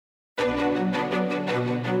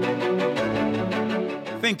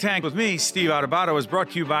Think Tank with me, Steve Adubato, is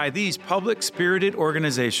brought to you by these public-spirited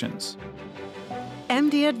organizations.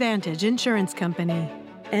 MD Advantage Insurance Company.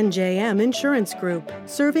 NJM Insurance Group,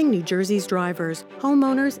 serving New Jersey's drivers,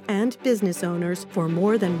 homeowners, and business owners for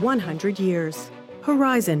more than 100 years.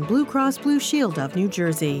 Horizon Blue Cross Blue Shield of New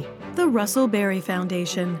Jersey. The Russell Berry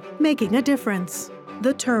Foundation, making a difference.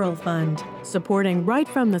 The Turrell Fund, supporting right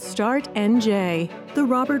from the start NJ. The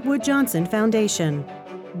Robert Wood Johnson Foundation.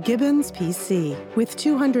 Gibbons PC. With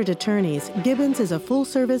 200 attorneys, Gibbons is a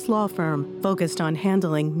full-service law firm focused on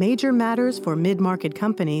handling major matters for mid-market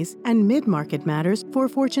companies and mid-market matters for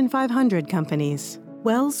Fortune 500 companies.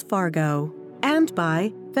 Wells Fargo. And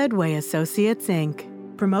by Fedway Associates, Inc.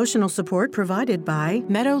 Promotional support provided by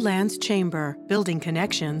Meadowlands Chamber, building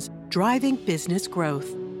connections, driving business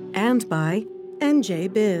growth. And by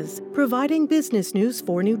NJ Biz, providing business news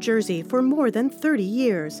for New Jersey for more than 30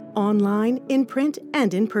 years, online, in print,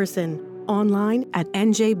 and in person. Online at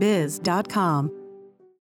njbiz.com.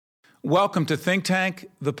 Welcome to Think Tank,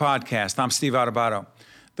 the podcast. I'm Steve Adubato.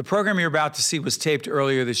 The program you're about to see was taped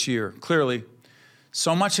earlier this year. Clearly,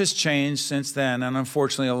 so much has changed since then, and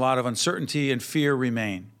unfortunately, a lot of uncertainty and fear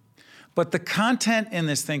remain. But the content in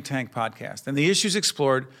this Think Tank podcast and the issues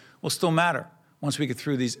explored will still matter once we get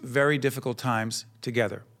through these very difficult times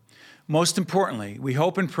together. Most importantly, we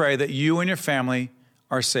hope and pray that you and your family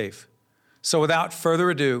are safe. So without further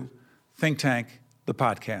ado, Think Tank, the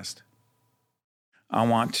podcast. I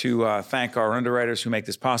want to thank our underwriters who make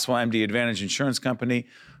this possible: MD Advantage Insurance Company,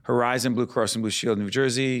 Horizon Blue Cross and Blue Shield New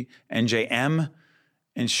Jersey, NJM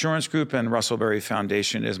Insurance Group, and Russell Berry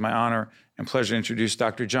Foundation. It is my honor and pleasure to introduce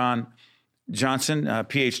Dr. John Johnson,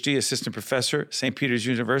 PhD, assistant professor, St. Peter's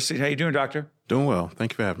University. How you doing, doctor? Doing well.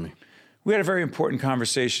 Thank you for having me. We had a very important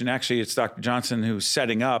conversation. Actually, it's Dr. Johnson who's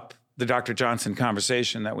setting up the Dr. Johnson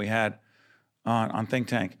conversation that we had on Think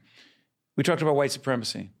Tank. We talked about white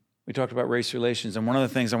supremacy. We talked about race relations. And one of the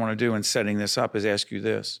things I want to do in setting this up is ask you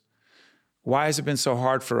this. Why has it been so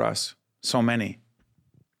hard for us, so many,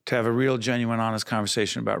 to have a real, genuine, honest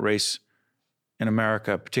conversation about race in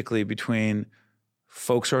America, particularly between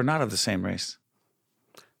folks who are not of the same race?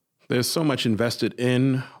 There's so much invested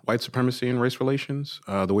in white supremacy and race relations,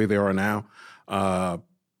 the way they are now.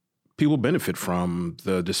 People benefit from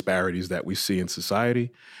the disparities that we see in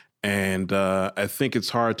society. And I think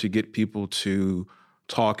it's hard to get people to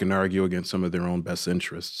talk and argue against some of their own best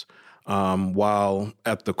interests. While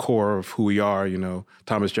at the core of who we are,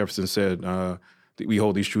 Thomas Jefferson said, we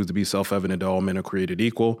hold these truths to be self-evident that all men are created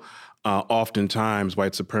equal. Oftentimes,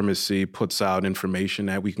 white supremacy puts out information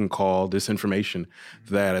that we can call disinformation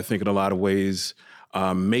that I think in a lot of ways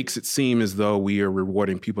makes it seem as though we are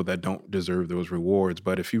rewarding people that don't deserve those rewards.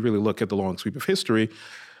 But if you really look at the long sweep of history,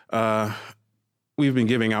 we've been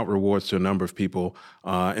giving out rewards to a number of people.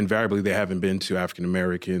 Invariably, they haven't been to African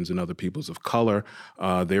Americans and other peoples of color.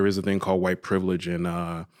 There is a thing called white privilege,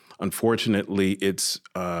 and unfortunately, it's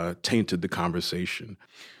tainted the conversation.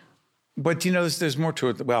 But there's more to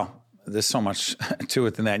it. Well, there's so much to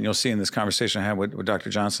it than that, and you'll see in this conversation I had with Dr.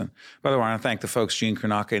 Johnson. By the way, I want to thank the folks, Gene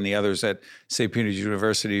Kronaka and the others at St. Peter's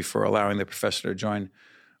University, for allowing the professor to join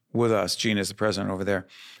with us. Gene is the president over there.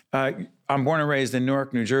 I'm born and raised in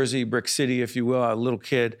Newark, New Jersey, Brick City, if you will. A little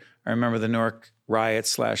kid, I remember the Newark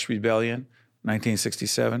riot/rebellion,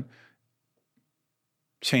 1967.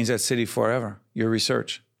 Changed that city forever. Your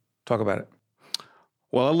research. Talk about it.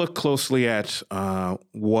 Well, I look closely at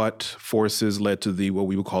what forces led to what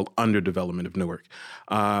we would call underdevelopment of Newark.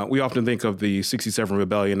 We often think of the 67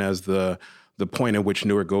 rebellion as the point at which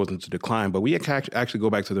Newark goes into decline, but we actually go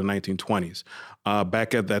back to the 1920s.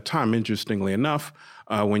 Back at that time, interestingly enough,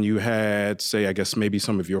 when you had, say, I guess maybe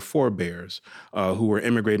some of your forebears who were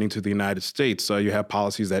immigrating to the United States, you had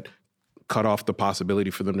policies that cut off the possibility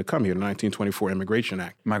for them to come here, the 1924 Immigration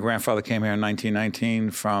Act. My grandfather came here in 1919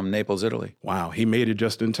 from Naples, Italy. Wow, he made it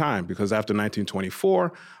just in time, because after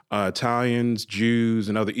 1924, Italians, Jews,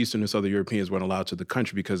 and other Eastern and Southern Europeans weren't allowed to the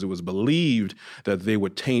country because it was believed that they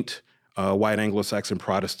would taint white Anglo-Saxon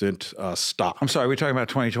Protestant stock. I'm sorry, are we talking about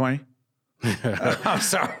 2020? I'm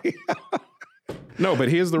sorry. No, but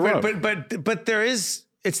here's the rub. But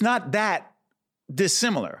it's not that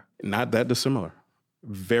dissimilar. Not that dissimilar.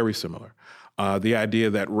 Very similar. The idea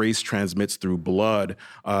that race transmits through blood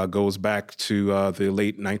goes back to the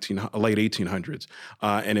late 1800s,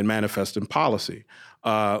 and it manifests in policy.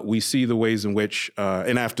 We see the ways in which,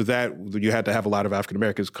 and after that, you had to have a lot of African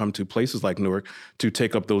Americans come to places like Newark to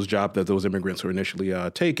take up those jobs that those immigrants were initially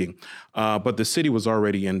taking. But the city was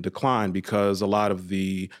already in decline because a lot of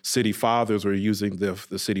the city fathers were using the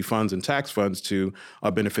city funds and tax funds to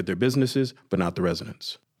benefit their businesses, but not the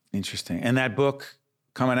residents. Interesting. And that book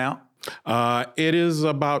coming out? It is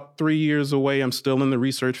about 3 years away. I'm still in the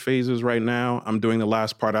research phases right now. I'm doing the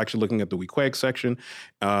last part, actually looking at the Weequahic section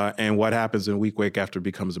and what happens in Weequahic after it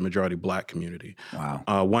becomes a majority Black community.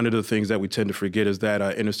 Wow. One of the things that we tend to forget is that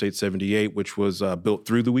Interstate 78, which was built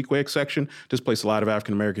through the Weequahic section, displaced a lot of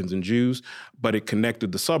African Americans and Jews, but it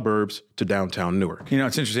connected the suburbs to downtown Newark. You know,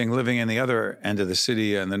 it's interesting living in the other end of the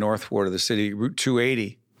city, in the north ward of the city, Route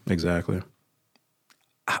 280. Exactly.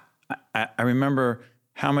 I remember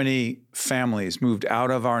how many families moved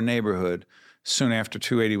out of our neighborhood soon after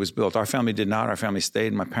 280 was built. Our family did not. Our family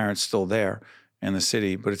stayed. My parents still there in the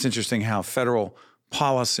city. But it's interesting how federal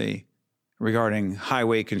policy regarding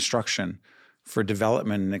highway construction for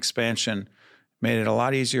development and expansion made it a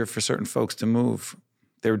lot easier for certain folks to move.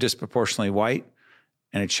 They were disproportionately white,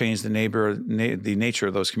 and it changed the nature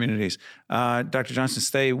of those communities. Dr. Johnson,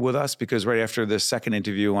 stay with us because right after this second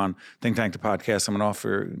interview on Think Tank, the podcast, I'm going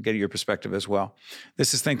to get your perspective as well.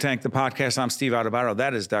 This is Think Tank, the podcast. I'm Steve Adubato.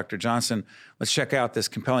 That is Dr. Johnson. Let's check out this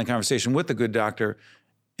compelling conversation with the good doctor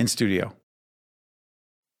in studio.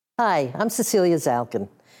 Hi, I'm Cecilia Zalkin.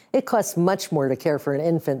 It costs much more to care for an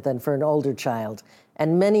infant than for an older child,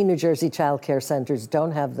 and many New Jersey child care centers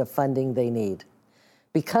don't have the funding they need.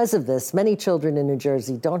 Because of this, many children in New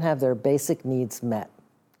Jersey don't have their basic needs met.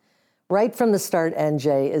 Right from the start,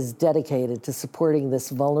 NJ is dedicated to supporting this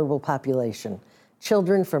vulnerable population,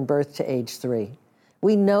 children from birth to age 3.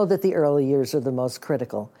 We know that the early years are the most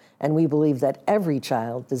critical, and we believe that every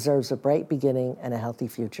child deserves a bright beginning and a healthy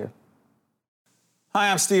future.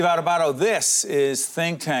 Hi, I'm Steve Adubato. This is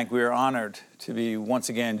Think Tank. We are honored to be once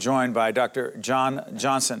again joined by Dr. John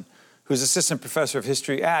Johnson, who's assistant professor of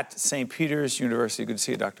history at St. Peter's University. Good to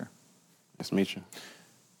see you, Doctor. Nice to meet you.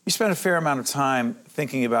 You spent a fair amount of time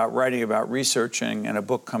thinking about, writing about, researching, and a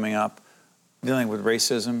book coming up dealing with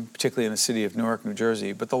racism, particularly in the city of Newark, New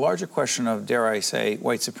Jersey. But the larger question of, dare I say,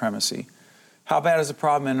 white supremacy. How bad is the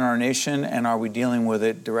problem in our nation, and are we dealing with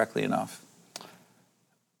it directly enough?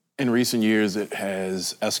 In recent years, it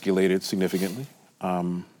has escalated significantly.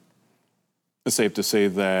 It's safe to say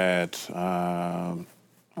that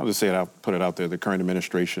I'll just say it, I'll put it out there, the current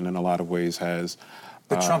administration in a lot of ways has...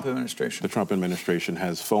 The Trump administration. The Trump administration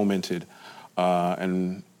has fomented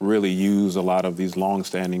and really used a lot of these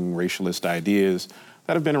long-standing racialist ideas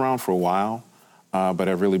that have been around for a while, but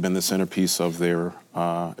have really been the centerpiece of their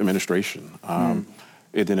administration.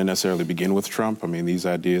 It didn't necessarily begin with Trump. I mean, these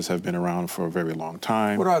ideas have been around for a very long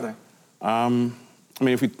time. What are they? I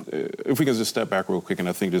mean, if we can just step back real quick and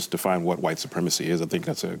I think just define what white supremacy is, I think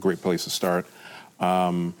that's a great place to start.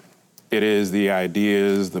 It is the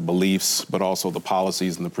ideas, the beliefs, but also the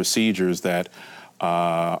policies and the procedures that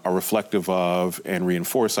are reflective of and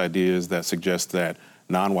reinforce ideas that suggest that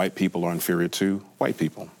non-white people are inferior to white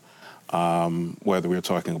people. Whether we're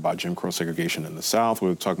talking about Jim Crow segregation in the South,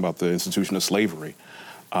 we're talking about the institution of slavery,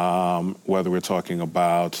 whether we're talking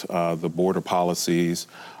about the border policies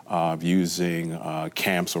of using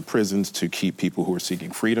camps or prisons to keep people who are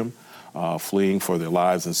seeking freedom, fleeing for their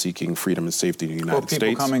lives and seeking freedom and safety in the United States.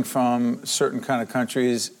 People coming from certain kind of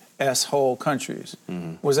countries, S-hole countries.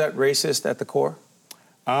 Was that racist at the core?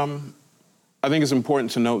 I think it's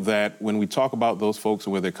important to note that when we talk about those folks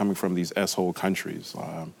and where they're coming from, these S-hole countries,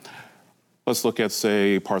 let's look at,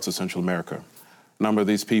 say, parts of Central America. A number of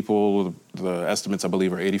these people, the estimates, I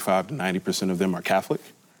believe, are 85 to 90% of them are Catholic.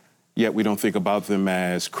 Yet we don't think about them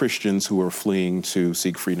as Christians who are fleeing to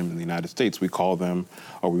seek freedom in the United States. We call them,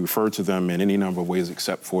 or we refer to them in any number of ways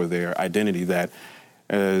except for their identity that,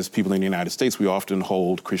 as people in the United States, we often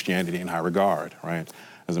hold Christianity in high regard, right?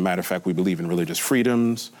 As a matter of fact, we believe in religious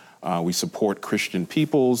freedoms. We support Christian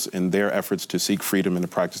peoples in their efforts to seek freedom and to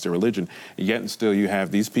practice their religion. Yet and still you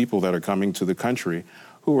have these people that are coming to the country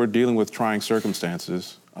who are dealing with trying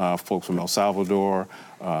circumstances, folks from El Salvador,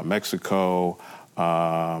 Mexico,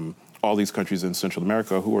 all these countries in Central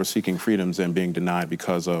America who are seeking freedoms and being denied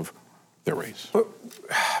because of their race.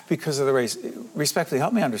 Because of the race. Respectfully,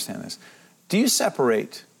 help me understand this. Do you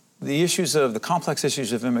separate the complex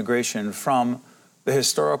issues of immigration from the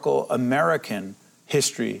historical American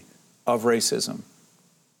history of racism,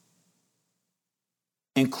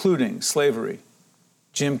 including slavery,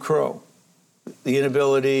 Jim Crow, the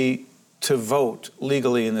inability to vote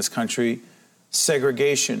legally in this country,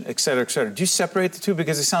 segregation, et cetera, et cetera? Do you separate the two?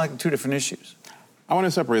 Because they sound like two different issues. I want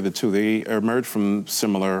to separate the two. They emerge from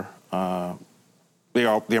similar, they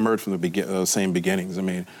emerge from the same beginnings. I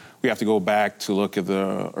mean, we have to go back to look at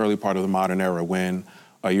the early part of the modern era when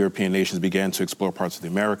European nations began to explore parts of the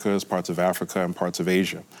Americas, parts of Africa, and parts of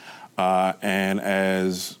Asia. And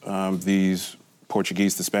as these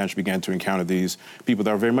Portuguese, the Spanish began to encounter these people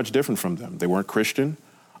that were very much different from them. They weren't Christian.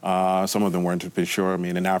 Some of them weren't to be sure. I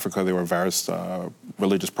mean, in Africa, there were various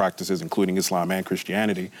religious practices, including Islam and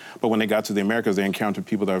Christianity. But when they got to the Americas, they encountered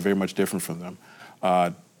people that are very much different from them.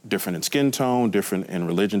 Different in skin tone, different in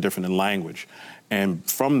religion, different in language. And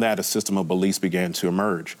from that, a system of beliefs began to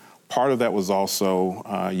emerge. Part of that was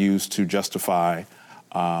also used to justify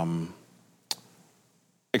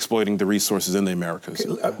exploiting the resources in the Americas.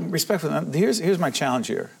 Okay, respectfully, here's my challenge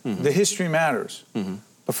here. Mm-hmm. The history matters. Mm-hmm.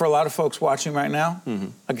 But for a lot of folks watching right now, mm-hmm.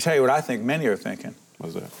 I can tell you what I think many are thinking.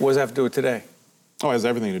 What's that? What does that have to do with today? Oh, it has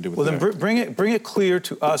everything to do with today. Well, then bring it clear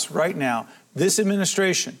to us right now, this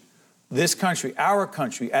administration, this country, our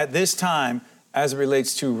country, at this time, as it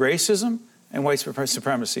relates to racism and white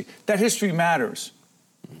supremacy. That history matters.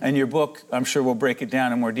 And your book, I'm sure, will break it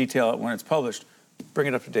down in more detail when it's published. Bring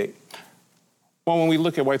it up to date. Well, when we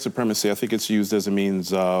look at white supremacy, I think it's used as a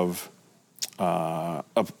means of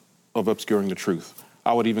obscuring the truth.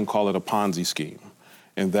 I would even call it a Ponzi scheme,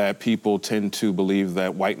 in that people tend to believe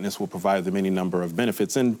that whiteness will provide them any number of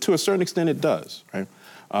benefits, and to a certain extent it does, right?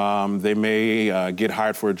 They may get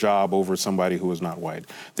hired for a job over somebody who is not white.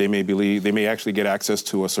 They may actually get access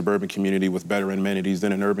to a suburban community with better amenities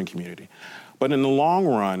than an urban community. But in the long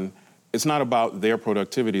run, it's not about their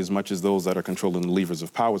productivity as much as those that are controlling the levers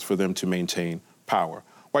of power. It's for them to maintain power.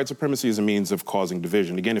 White supremacy is a means of causing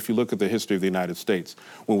division. Again, if you look at the history of the United States,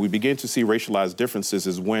 when we begin to see racialized differences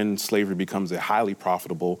is when slavery becomes a highly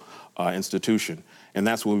profitable institution. And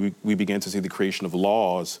that's when we begin to see the creation of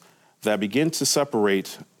laws that begin to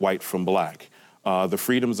separate white from black. The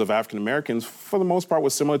freedoms of African Americans, for the most part,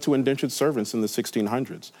 was similar to indentured servants in the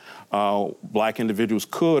 1600s. Black individuals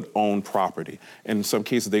could own property. In some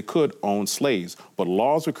cases, they could own slaves. But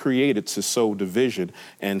laws were created to sow division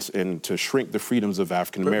and to shrink the freedoms of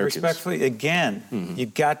African Americans. Respectfully, again, mm-hmm. you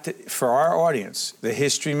got to, for our audience, the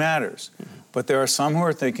history matters. Mm-hmm. But there are some who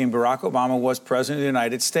are thinking Barack Obama was president of the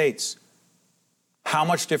United States. How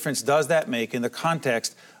much difference does that make in the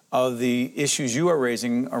context of the issues you are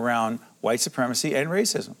raising around white supremacy and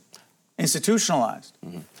racism, institutionalized?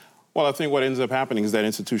 Mm-hmm. Well, I think what ends up happening is that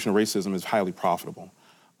institutional racism is highly profitable.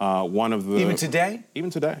 Even today? Even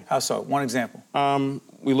today. How so? One example.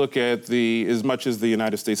 We look at as much as the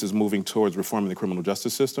United States is moving towards reforming the criminal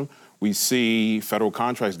justice system, we see federal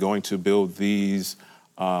contracts going to build these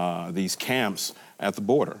camps at the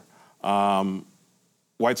border.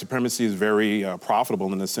 White supremacy is very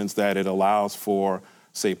profitable in the sense that it allows for,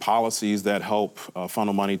 say, policies that help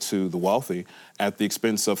funnel money to the wealthy at the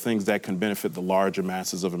expense of things that can benefit the larger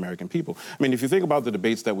masses of American people. I mean, if you think about the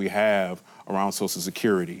debates that we have around Social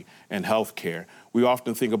Security and health care, we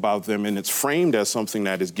often think about them and it's framed as something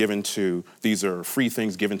that is these are free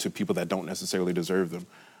things given to people that don't necessarily deserve them.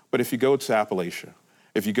 But if you go to Appalachia,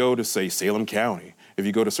 if you go to, say, Salem County, if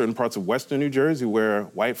you go to certain parts of Western New Jersey where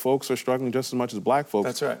white folks are struggling just as much as black folks,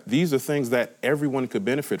 that's right. These are things that everyone could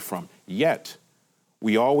benefit from. Yet,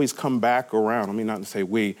 we always come back around. I mean, not to say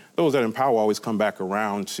we, those that are in power always come back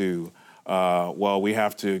around to, we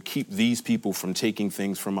have to keep these people from taking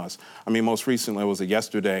things from us. I mean, most recently, was it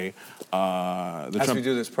yesterday? We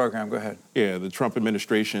do this program, go ahead. Yeah, the Trump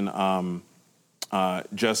administration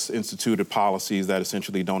just instituted policies that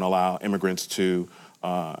essentially don't allow immigrants to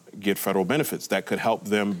get federal benefits that could help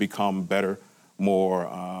them become better,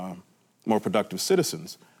 more productive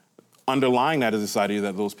citizens. Underlying that is this idea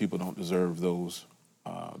that those people don't deserve those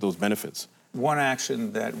benefits. One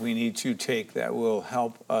action that we need to take that will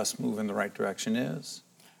help us move in the right direction is?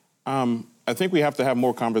 I think we have to have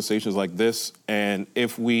more conversations like this. And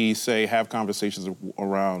if we say have conversations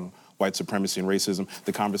around white supremacy and racism,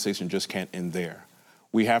 the conversation just can't end there.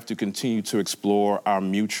 We have to continue to explore our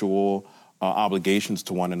mutual obligations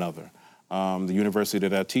to one another. The university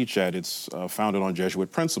that I teach at, it's founded on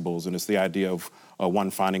Jesuit principles, and it's the idea of one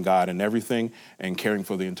finding God in everything and caring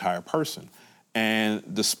for the entire person. And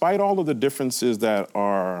despite all of the differences that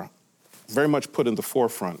are very much put in the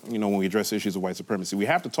forefront, when we address issues of white supremacy, we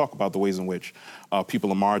have to talk about the ways in which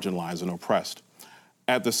people are marginalized and oppressed.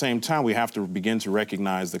 At the same time, we have to begin to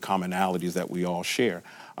recognize the commonalities that we all share.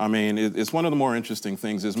 I mean, it's one of the more interesting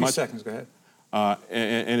things. Two seconds, go ahead.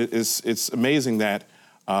 And it's amazing that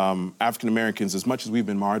African Americans, as much as we've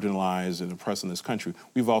been marginalized and oppressed in this country,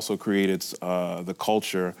 we've also created the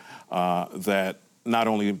culture that not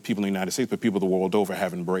only people in the United States, but people the world over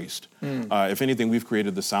have embraced. If anything, we've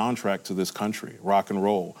created the soundtrack to this country, rock and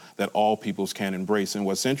roll, that all peoples can embrace. And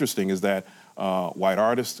what's interesting is that white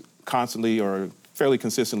artists constantly or fairly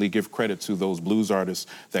consistently give credit to those blues artists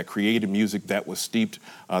that created music that was steeped,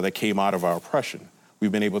 that came out of our oppression.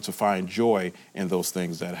 We've been able to find joy in those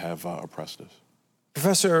things that have oppressed us.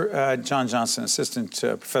 Professor John Johnson, Assistant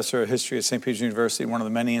Professor of History at St. Peter's University, one of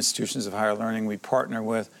the many institutions of higher learning we partner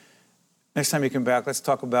with. Next time you come back, let's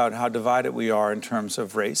talk about how divided we are in terms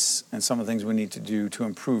of race and some of the things we need to do to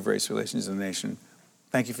improve race relations in the nation.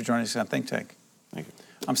 Thank you for joining us on Think Tank. Thank you.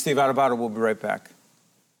 I'm Steve Adubato. We'll be right back.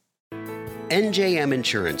 NJM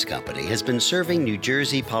Insurance Company has been serving New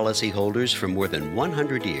Jersey policyholders for more than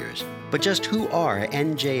 100 years. But just who are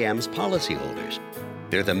NJM's policyholders?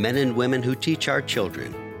 They're the men and women who teach our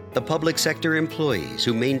children, the public sector employees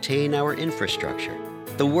who maintain our infrastructure,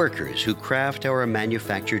 the workers who craft our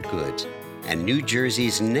manufactured goods, and New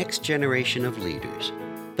Jersey's next generation of leaders,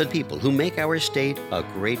 the people who make our state a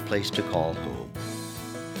great place to call home.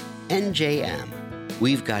 NJM,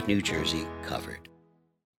 we've got New Jersey covered.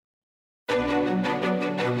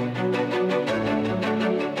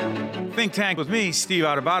 Think Tank with me, Steve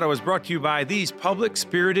Adubato, is brought to you by these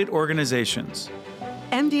public-spirited organizations.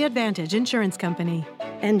 MD Advantage Insurance Company.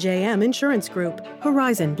 NJM Insurance Group,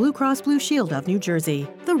 Horizon Blue Cross Blue Shield of New Jersey,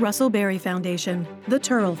 The Russell Berry Foundation. the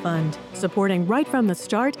Turl Fund, supporting right from the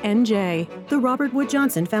start NJ, the Robert Wood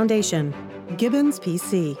Johnson Foundation, Gibbons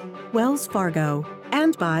PC, Wells Fargo,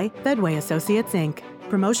 and by Fedway Associates Inc.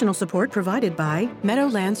 Promotional support provided by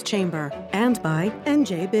Meadowlands Chamber. and by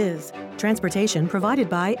NJ Biz. Transportation provided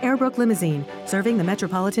by Airbrook Limousine, serving the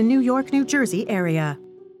metropolitan New York, New Jersey area.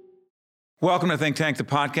 Welcome to Think Tank, the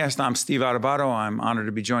podcast. I'm Steve Adubato. I'm honored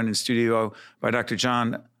to be joined in studio by Dr.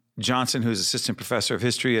 John Johnson, who's Assistant Professor of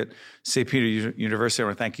History at St. Peter's University. I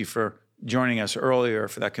want to thank you for joining us earlier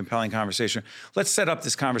for that compelling conversation. Let's set up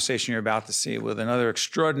this conversation you're about to see with another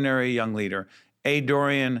extraordinary young leader,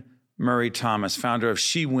 Adorian Murray Thomas, founder of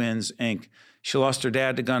She Wins, Inc. She lost her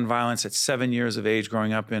dad to gun violence at 7 years of age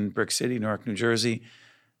growing up in Brick City, Newark, New Jersey.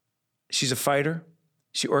 She's a fighter.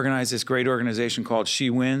 She organized this great organization called She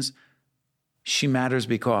Wins. She matters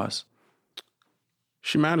because?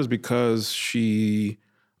 She matters because she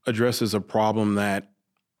addresses a problem that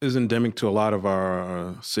is endemic to a lot of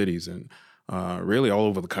our cities and really all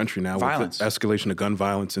over the country now. Violence. With the escalation of gun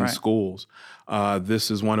violence in schools.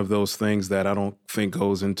 This is one of those things that I don't think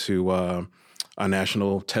goes into our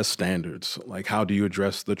national test standards. Like, how do you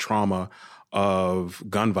address the trauma of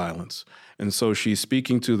gun violence? And so she's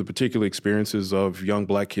speaking to the particular experiences of young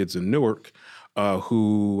Black kids in Newark,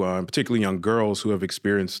 who, particularly young girls who have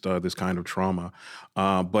experienced this kind of trauma.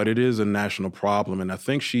 But it is a national problem. And I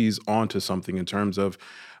think she's onto something in terms of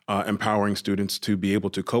empowering students to be able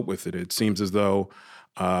to cope with it. It seems as though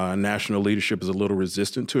national leadership is a little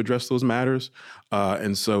resistant to address those matters.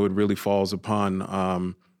 And so it really falls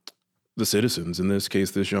upon the citizens, in this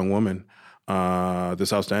case, this young woman,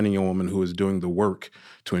 this outstanding young woman who is doing the work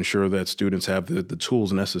to ensure that students have the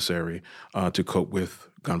tools necessary to cope with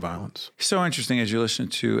gun violence. So interesting as you listen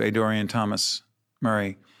to Adorian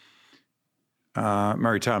Murray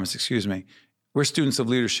Thomas. We're students of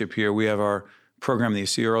leadership here. We have our program that you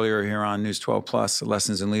see earlier here on News 12 Plus,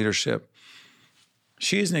 Lessons in Leadership.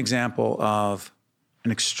 She is an example of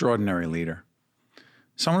an extraordinary leader.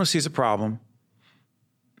 Someone who sees a problem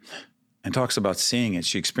and talks about seeing it.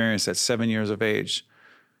 She experienced at 7 years of age.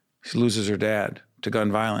 She loses her dad to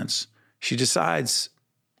gun violence. She decides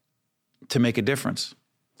to make a difference.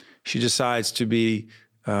 She decides to be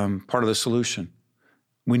part of the solution.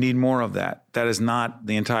 We need more of that. That is not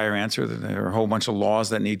the entire answer. There are a whole bunch of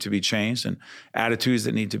laws that need to be changed and attitudes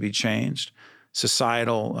that need to be changed,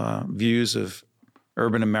 societal views of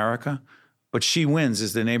urban America. But She Wins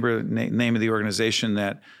is the name of the organization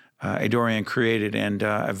that Adorian created, and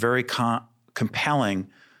a very compelling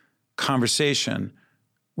conversation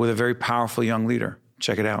with a very powerful young leader.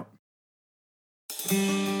 Check it out.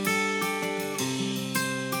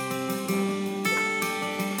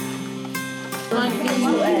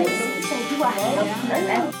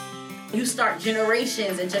 You start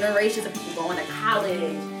generations and generations of people going to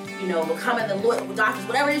college, becoming the lawyer, doctors,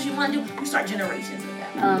 whatever it is you want to do, you start generations of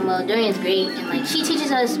that. Well, Dorian's great, and she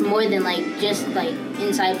teaches us more than just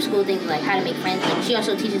inside school things, like how to make friends. She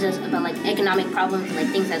also teaches us about economic problems and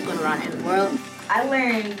things that's going around in the world. I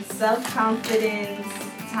learned self-confidence,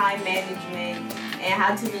 time management, and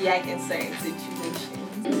how to react in certain situations.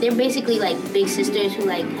 They're basically big sisters who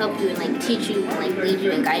help you and teach you and lead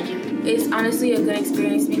you and guide you. It's honestly a good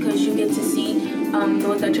experience because you get to see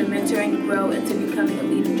those that you're mentoring grow into becoming a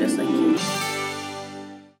leader just like you.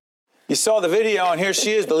 You saw the video, and here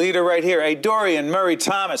she is, the leader right here, Adorian Murray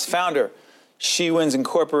Thomas, founder, She Wins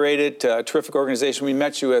Incorporated, a terrific organization. We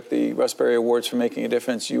met you at the Russ Berry Awards for making a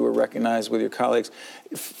difference. You were recognized with your colleagues.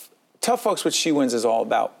 Tell folks what She Wins is all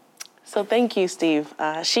about. So thank you, Steve.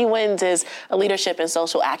 She Wins is a leadership and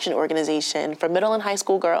social action organization for middle and high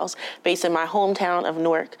school girls based in my hometown of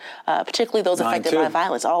Newark, particularly those affected by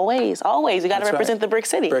violence. Always. You got to represent the Brick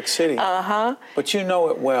City. Brick City. But you know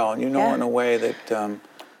it well. You know it in a way that,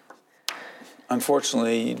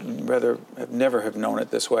 unfortunately, you'd rather never have known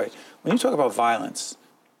it this way. When you talk about violence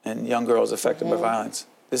and young girls affected by violence,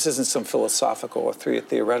 this isn't some philosophical or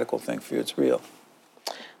theoretical thing for you. It's real.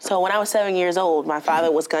 So when I was 7 years old, my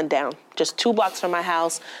father was gunned down just 2 blocks from my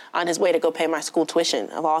house on his way to go pay my school tuition,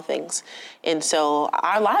 of all things. And so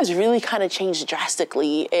our lives really kind of changed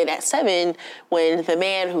drastically. And at 7, when the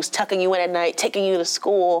man who's tucking you in at night, taking you to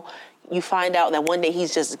school, you find out that one day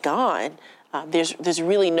he's just gone, there's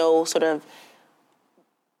really no sort of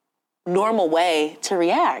normal way to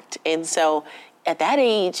react. And so at that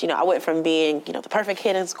age, I went from being, the perfect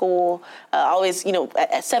kid in school, always,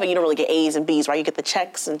 at 7, you don't really get A's and B's, right? You get the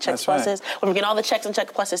checks and check pluses. Right. From getting all the checks and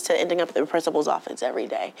check pluses to ending up at the principal's office every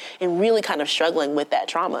day and really kind of struggling with that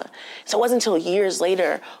trauma. So it wasn't until years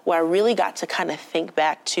later where I really got to kind of think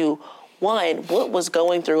back to, 1, what was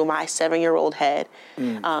going through my 7-year-old head?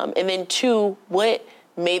 And then 2, what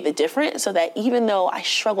made the difference, so that even though I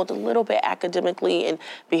struggled a little bit academically and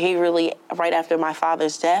behaviorally right after my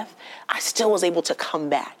father's death, I still was able to come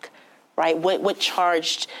back, right? What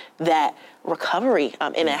charged that recovery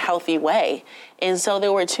in a healthy way? And so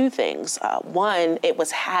there were 2 things. 1, it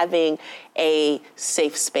was having a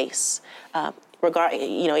safe space.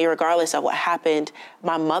 Irregardless of what happened,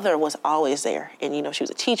 my mother was always there. And, she was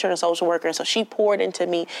a teacher and a social worker, so she poured into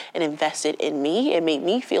me and invested in me and made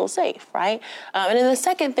me feel safe, right? And then the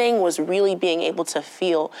second thing was really being able to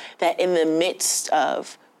feel that in the midst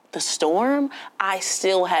of the storm, I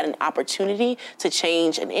still had an opportunity to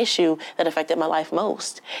change an issue that affected my life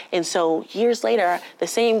most. And so years later, the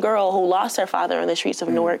same girl who lost her father on the streets of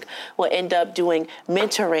Newark will end up doing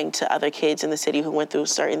mentoring to other kids in the city who went through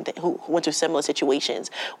similar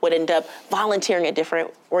situations, would end up volunteering at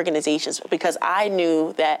different organizations, because I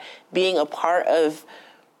knew that being a part of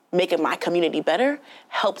making my community better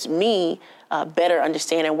helped me better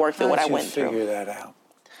understand and work through what I went through. How did you figure that out?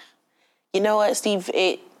 You know what, Steve?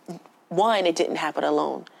 It didn't happen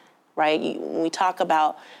alone, right? When we talk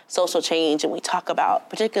about social change and we talk about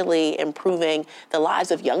particularly improving the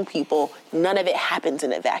lives of young people, none of it happens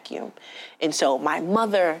in a vacuum. And so my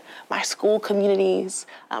mother, my school communities,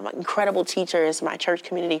 my incredible teachers, my church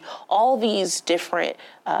community, all these different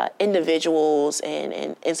individuals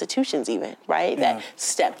and institutions even, right, that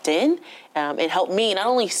stepped in and helped me not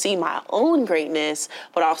only see my own greatness,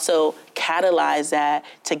 but also catalyze that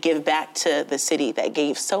to give back to the city that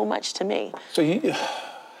gave so much to me. So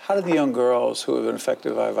how did the young girls who have been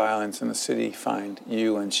affected by violence in the city find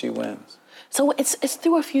you and She Wins? So it's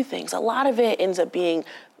through a few things. A lot of it ends up being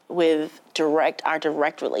with our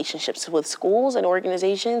direct relationships with schools and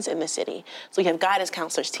organizations in the city. So we have guidance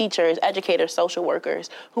counselors, teachers, educators, social workers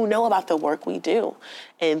who know about the work we do.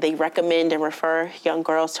 And they recommend and refer young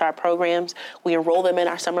girls to our programs. We enroll them in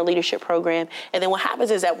our summer leadership program. And then what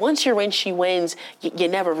happens is that once you're in She Wins, you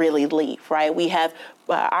never really leave, right? We have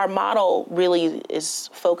our model really is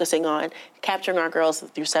focusing on capturing our girls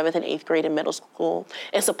through 7th and 8th grade in middle school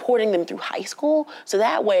and supporting them through high school. So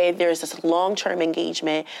that way there's this long-term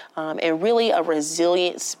engagement and really a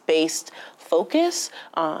resilience-based focus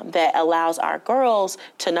that allows our girls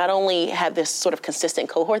to not only have this sort of consistent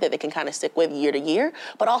cohort that they can kind of stick with year to year,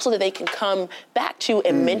 but also that they can come back to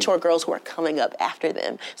and mentor girls who are coming up after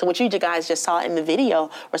them. So what you guys just saw in the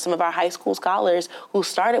video were some of our high school scholars who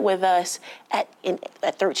started with us at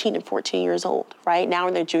 13 and 14 years old, right? Now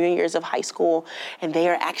in their junior years of high school, and they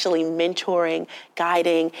are actually mentoring,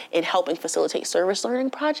 guiding, and helping facilitate service learning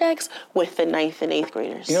projects with the 9th and 8th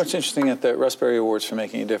graders. You know, it's interesting at the Raspberry Awards for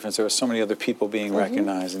Making a Difference, there were so many other people being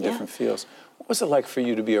recognized in different fields. What was it like for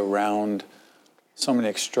you to be around so many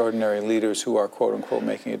extraordinary leaders who are, quote unquote,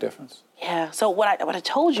 making a difference? Yeah, so what I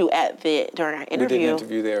told you during our interview. We did an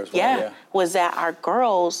interview there as well, was that our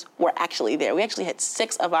girls were actually there. We actually had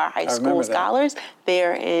 6 of our high school scholars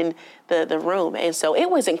there in the room. And so it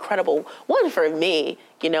was incredible, one for me,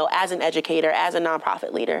 as an educator, as a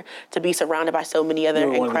nonprofit leader, to be surrounded by so many other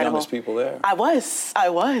incredible. You were one of the youngest people there. I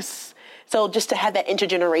was. So just to have that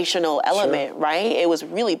intergenerational element, right? It was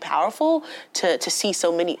really powerful to see so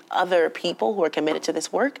many other people who are committed to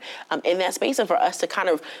this work in that space, and for us to kind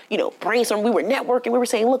of, brainstorm. We were networking. We were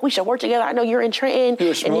saying, look, we should work together. I know you're in Trenton. You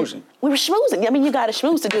were schmoozing. We were schmoozing. I mean, you got to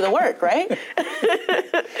schmooze to do the work, right?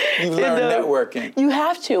 You've learned networking. You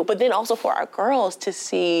have to. But then also for our girls to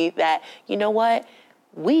see that, you know what,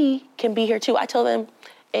 we can be here too. I tell them,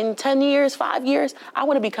 in 10 years, 5 years, I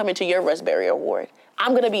want to be coming to your Raspberry Award.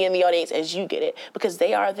 I'm going to be in the audience as you get it, because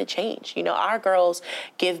they are the change. You know, our girls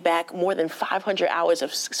give back more than 500 hours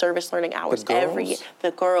of service learning hours every year. The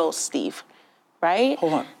girls, Steve, right?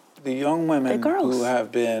 Hold on. The young women who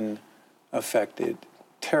have been affected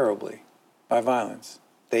terribly by violence,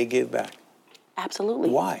 they give back. Absolutely.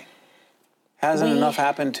 Why? Hasn't enough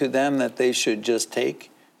happened to them that they should just take?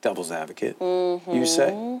 Devil's advocate, you say?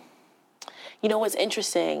 You know what's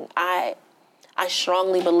interesting? I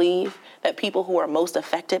strongly believe that people who are most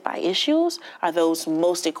affected by issues are those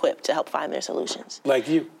most equipped to help find their solutions. Like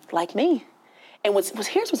you. Like me. And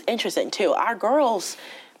here's what's interesting too. Our girls,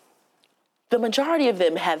 the majority of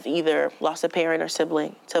them have either lost a parent or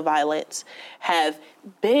sibling to violence, have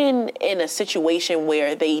been in a situation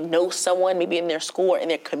where they know someone, maybe in their school or in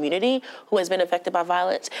their community, who has been affected by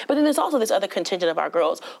violence. But then there's also this other contingent of our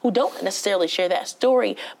girls who don't necessarily share that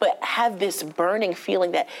story, but have this burning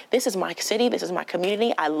feeling that this is my city, this is my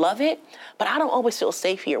community, I love it, but I don't always feel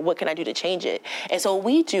safe here. What can I do to change it? And so what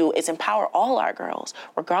we do is empower all our girls,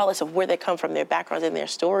 regardless of where they come from, their backgrounds and their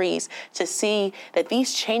stories, to see that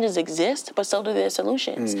these changes exist, but so do their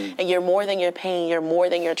solutions. And you're more than your pain, you're more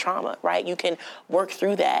than your trauma, right? You can work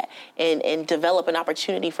through that and develop an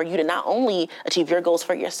opportunity for you to not only achieve your goals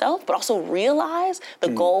for yourself, but also realize the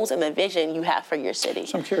goals and the vision you have for your city.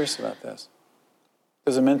 So I'm curious about this.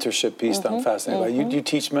 There's a mentorship piece that I'm fascinated by. You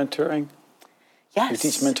teach mentoring? Yes. You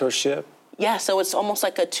teach mentorship? Yeah, so it's almost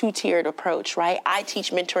like a two-tiered approach, right? I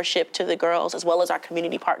teach mentorship to the girls as well as our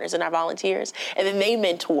community partners and our volunteers, and then they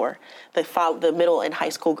mentor the middle and high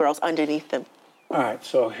school girls underneath them. All right,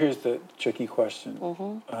 so here's the tricky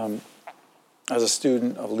question. As a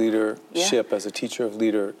student of leadership, as a teacher of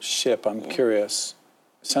leadership, I'm curious.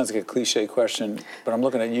 It sounds like a cliche question, but I'm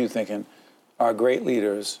looking at you thinking, are great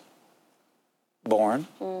leaders born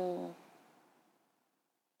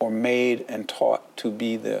or made and taught to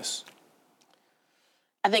be this?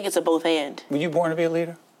 I think it's a both and. Were you born to be a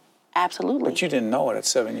leader? Absolutely. But you didn't know it at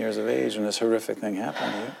 7 years of age when this horrific thing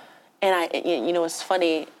happened to you. And you know, it's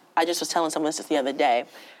funny, I just was telling someone this the other day.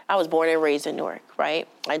 I was born and raised in Newark, right?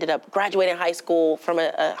 I ended up graduating high school from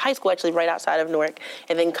a high school actually right outside of Newark,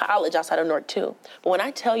 and then college outside of Newark too. But when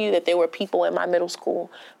I tell you that there were people in my middle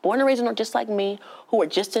school, born and raised in Newark just like me, who were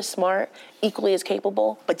just as smart, equally as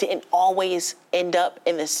capable, but didn't always end up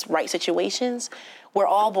in the right situations, we're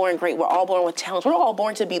all born great. We're all born with talents. We're all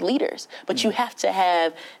born to be leaders. But you have to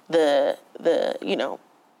have the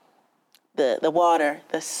water,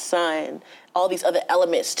 the sun, all these other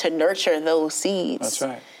elements to nurture those seeds. That's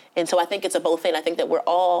right. And so I think it's a both and. I think that we're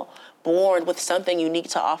all born with something unique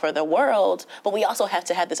to offer the world, but we also have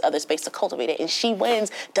to have this other space to cultivate it. And She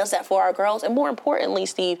Wins does that for our girls. And more importantly,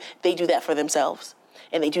 Steve, they do that for themselves.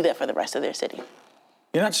 And they do that for the rest of their city.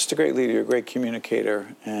 You're not just a great leader, you're a great communicator,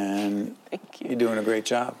 and you're doing a great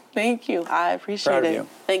job. Thank you. I appreciate Proud it. Of you.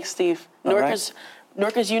 Thanks, Steve.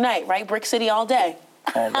 Newarkers unite, right? Brick City all day.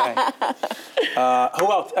 All day.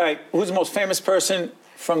 Who else? All right, who's the most famous person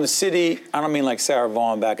from the city? I don't mean like Sarah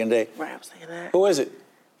Vaughan back in the day. Right, I'm saying that. Who is it?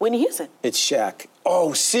 Whitney Houston. It's Shaq.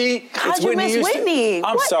 Oh, see? How'd it's you miss Houston. Whitney?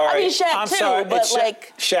 I'm What? sorry. I mean, Shaq I'm too, sorry. but it's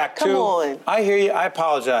like, Shaq come too. on. I hear you. I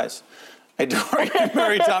apologize. I do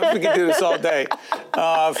every time. We can do this all day.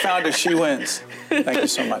 Founder, She Wins. Thank you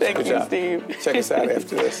so much. Thank Good you, job. Steve. Check us out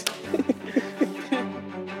after this.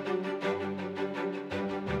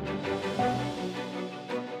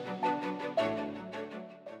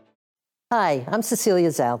 Hi, I'm Cecilia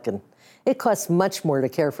Zalkin. It costs much more to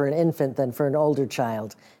care for an infant than for an older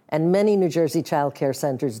child, and many New Jersey child care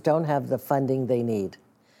centers don't have the funding they need.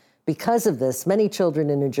 Because of this, many children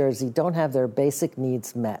in New Jersey don't have their basic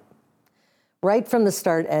needs met. Right from the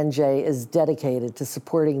start, NJ is dedicated to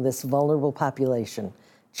supporting this vulnerable population,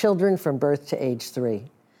 children from birth to age 3.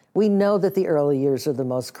 We know that the early years are the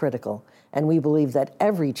most critical, and we believe that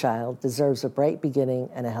every child deserves a bright beginning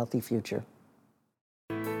and a healthy future.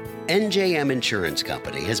 NJM Insurance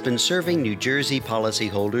Company has been serving New Jersey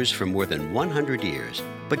policyholders for more than 100 years.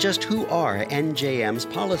 But just who are NJM's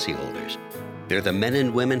policyholders? They're the men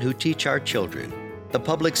and women who teach our children, the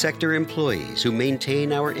public sector employees who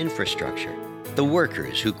maintain our infrastructure, the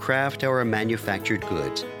workers who craft our manufactured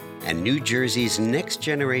goods, and New Jersey's next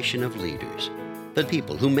generation of leaders, the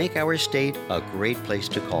people who make our state a great place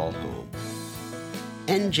to call home.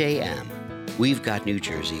 NJM, we've got New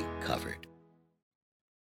Jersey covered.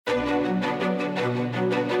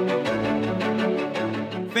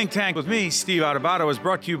 Think Tank with me, Steve Adubato, is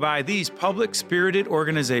brought to you by these public-spirited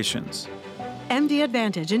organizations. MD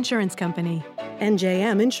Advantage Insurance Company.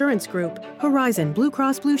 NJM Insurance Group, Horizon Blue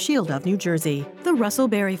Cross Blue Shield of New Jersey, The Russell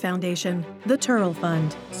Berry Foundation. the Turl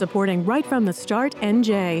Fund, supporting right from the start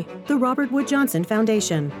NJ, the Robert Wood Johnson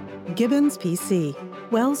Foundation, Gibbons PC,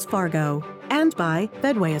 Wells Fargo, and by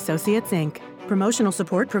Fedway Associates, Inc. Promotional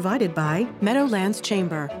support provided by Meadowlands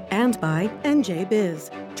Chamber and by NJ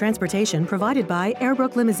Biz. Transportation provided by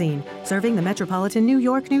Airbrook Limousine, serving the metropolitan New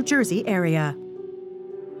York, New Jersey area.